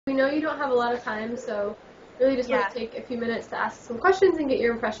We know you don't have a lot of time, so really just want to take a few minutes to ask some questions and get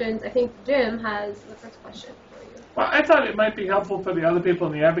your impressions. I think Jim has the first question for you. Well, I thought it might be helpful for the other people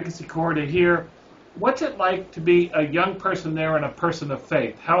in the Advocacy Corps to hear what's it like to be a young person there and a person of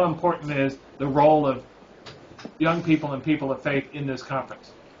faith. How important is the role of young people and people of faith in this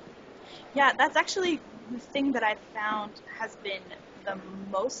conference? Yeah, that's actually the thing that I've found has been the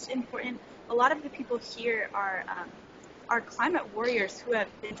most important. A lot of the people here are climate warriors who have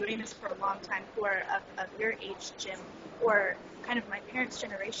been doing this for a long time, who are of your age, Jim, or kind of my parents'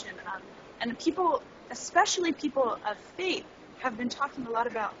 generation. And people, especially people of faith, have been talking a lot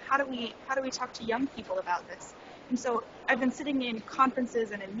about how do we talk to young people about this. And so I've been sitting in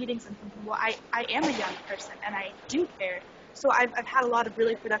conferences and in meetings and thinking, well, I am a young person and I do care. So I've had a lot of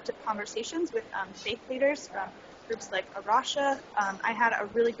really productive conversations with faith leaders from groups like Arasha. I had a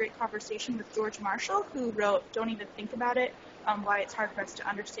really great conversation with George Marshall, who wrote Don't Even Think About It, Why It's Hard for Us to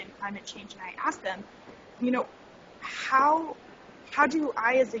Understand Climate Change. And I asked them, how do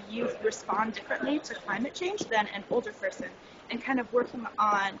I as a youth respond differently to climate change than an older person? And kind of working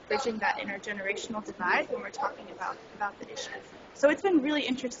on bridging that intergenerational divide when we're talking about the issues. So it's been really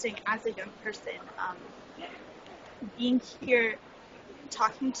interesting as a young person, being here,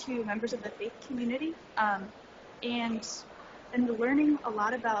 talking to members of the faith community, and learning a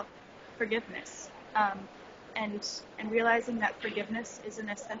lot about forgiveness, and realizing that forgiveness is an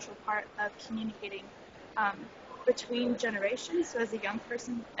essential part of communicating between generations, so as a young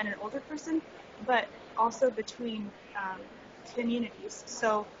person and an older person, but also between communities.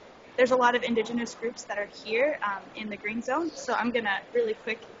 So there's a lot of indigenous groups that are here in the green zone. So I'm going to really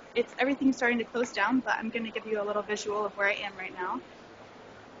quick, everything's starting to close down, but I'm going to give you a little visual of where I am right now.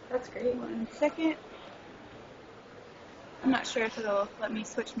 That's great. 1 second. I'm not sure if it'll let me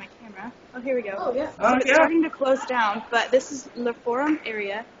switch my camera. Oh, here we go. Oh, yeah. So it's starting to close down, but this is the forum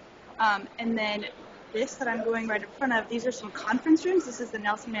area. And then this that I'm going right in front of, these are some conference rooms. This is the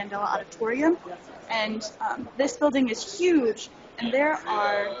Nelson Mandela Auditorium. And this building is huge. And there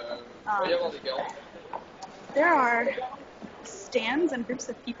are stands and groups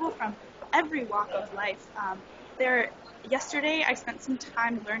of people from every walk of life. Yesterday, I spent some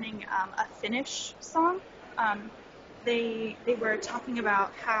time learning a Finnish song. They were talking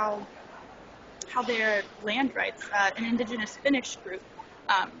about how their land rights, an indigenous Finnish group,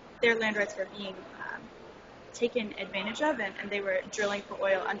 their land rights were being taken advantage of, and they were drilling for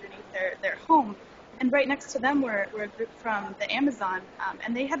oil underneath their home. And right next to them were a group from the Amazon,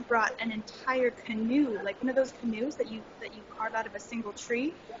 and they had brought an entire canoe, like one of those canoes that you carve out of a single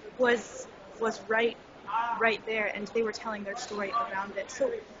tree, was right there, and they were telling their story around it.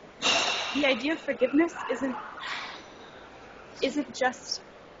 So the idea of forgiveness isn't just,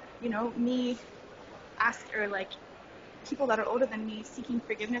 me people that are older than me seeking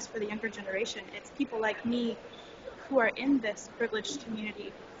forgiveness for the younger generation. It's people like me who are in this privileged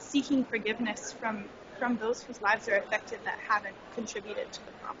community seeking forgiveness from those whose lives are affected that haven't contributed to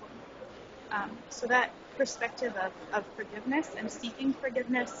the problem. So that perspective of forgiveness and seeking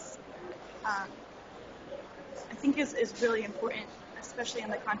forgiveness, I think is really important, especially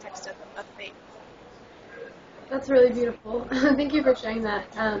in the context of faith. That's really beautiful. Thank you for sharing that.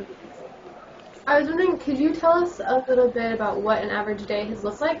 I was wondering, could you tell us a little bit about what an average day has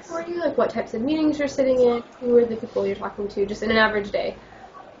looked like for you? Like what types of meetings you're sitting in, who are the people you're talking to, just in an average day?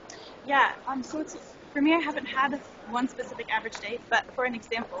 Yeah, so for me, I haven't had one specific average day, but for an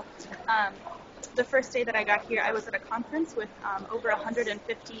example, the first day that I got here, I was at a conference with over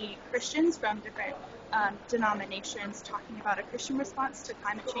 150 Christians from different denominations talking about a Christian response to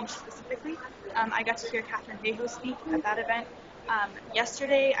climate change specifically. I got to hear Catherine Hayhoe speak at that event.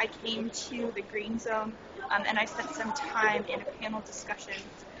 Yesterday, I came to the Green Zone, and I spent some time in a panel discussion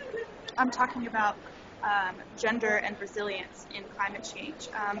talking about gender and resilience in climate change.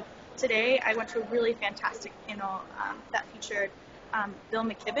 Today, I went to a really fantastic panel that featured Bill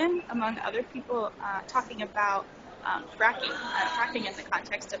McKibben, among other people, talking about fracking in the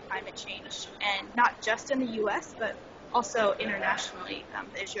context of climate change, and not just in the U.S., but also internationally,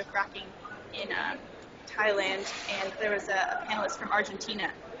 the issue of fracking in Thailand, and there was a panelist from Argentina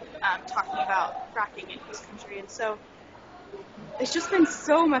talking about fracking in his country, and so it's just been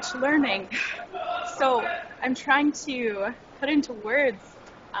so much learning. So I'm trying to put into words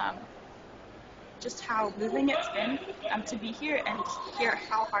just how moving it's been to be here and hear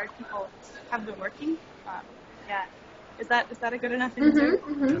how hard people have been working. Yeah, is that a good enough answer?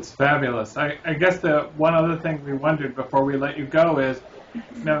 Mm-hmm, mm-hmm. It's fabulous. I guess the one other thing we wondered before we let you go is,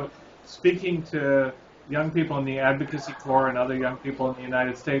 speaking to young people in the Advocacy Corps and other young people in the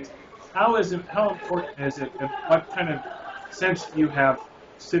United States, how important is it, and what kind of sense do you have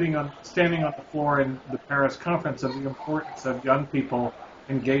standing on the floor in the Paris conference of the importance of young people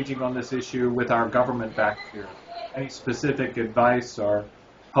engaging on this issue with our government back here. Any specific advice or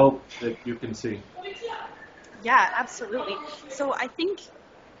hope that you can see? Yeah, absolutely. So I think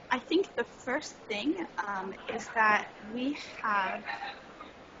the first thing is that we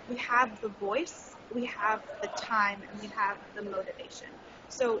have the voice, we have the time, and we have the motivation.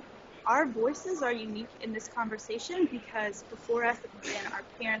 So our voices are unique in this conversation because before us have been our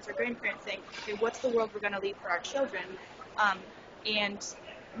parents or grandparents saying, okay, what's the world we're going to leave for our children? And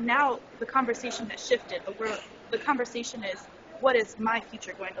now the conversation has shifted. The conversation is, what is my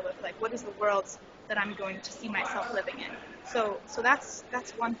future going to look like? What is the world that I'm going to see myself living in? So that's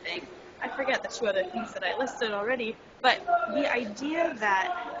one thing. I forget the two other things that I listed already, but the idea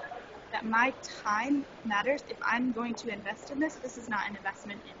that my time matters. If I'm going to invest in this is not an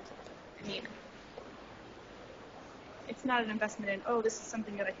investment in, it's not an investment in, oh, this is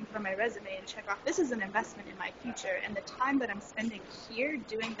something that I can put on my resume and check off. This is an investment in my future, and the time that I'm spending here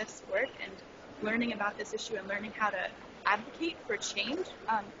doing this work and learning about this issue and learning how to advocate for change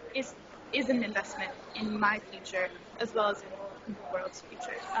is an investment in my future as well as in the world's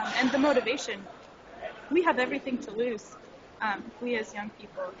future. And the motivation, we have everything to lose, we as young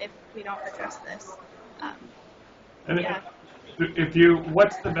people, if we don't address this. Yeah.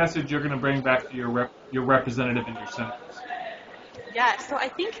 What's the message you're going to bring back to your representative and your senators? Yeah, so I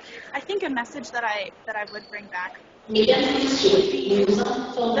think a message that I would bring back would be the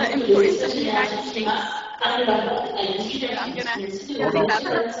importance of the United States. I'm gonna think about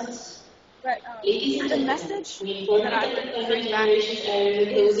that. But the message that I would bring back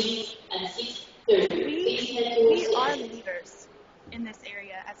is we are leaders in this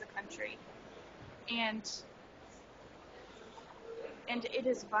area as a country, and it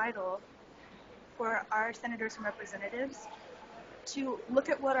is vital for our senators and representatives to look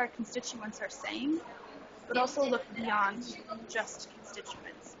at what our constituents are saying, but also look beyond just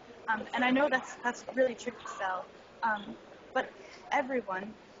constituents. And I know that's really tricky to sell, but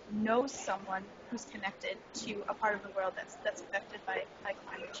everyone knows someone who's connected to a part of the world that's affected by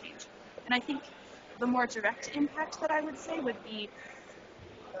climate change. And I think the more direct impact that I would say would be,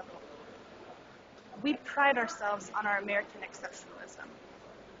 we pride ourselves on our American exceptionalism.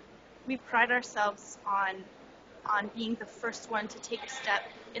 We pride ourselves on being the first one to take a step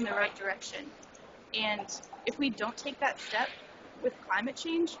in the right direction. And if we don't take that step with climate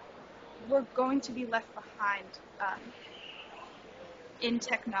change, we're going to be left behind in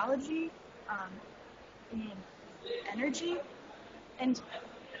technology, in energy, and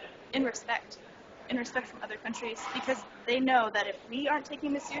in respect from other countries, because they know that if we aren't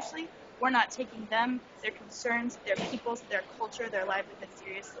taking this seriously, we're not taking them, their concerns, their peoples, their culture, their livelihood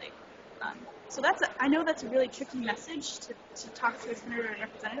seriously. So I know that's a really tricky message to talk to a senator and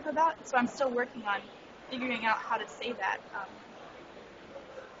representative about, so I'm still working on figuring out how to say that.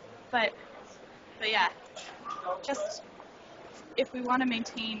 But yeah, just if we want to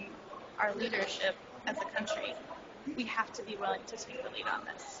maintain our leadership as a country, we have to be willing to take the lead on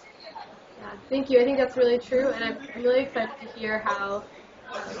this. Yeah, thank you. I think that's really true, and I'm really excited to hear how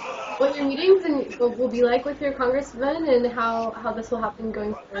what your meetings will be like with your congressmen and how this will happen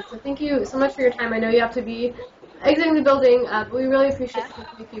going forward. So thank you so much for your time. I know you have to be exiting the building, but we really appreciate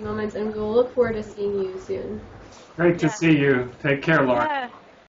taking a few moments, and we will look forward to seeing you soon. Great to see you. Take care, Lauren. Yeah.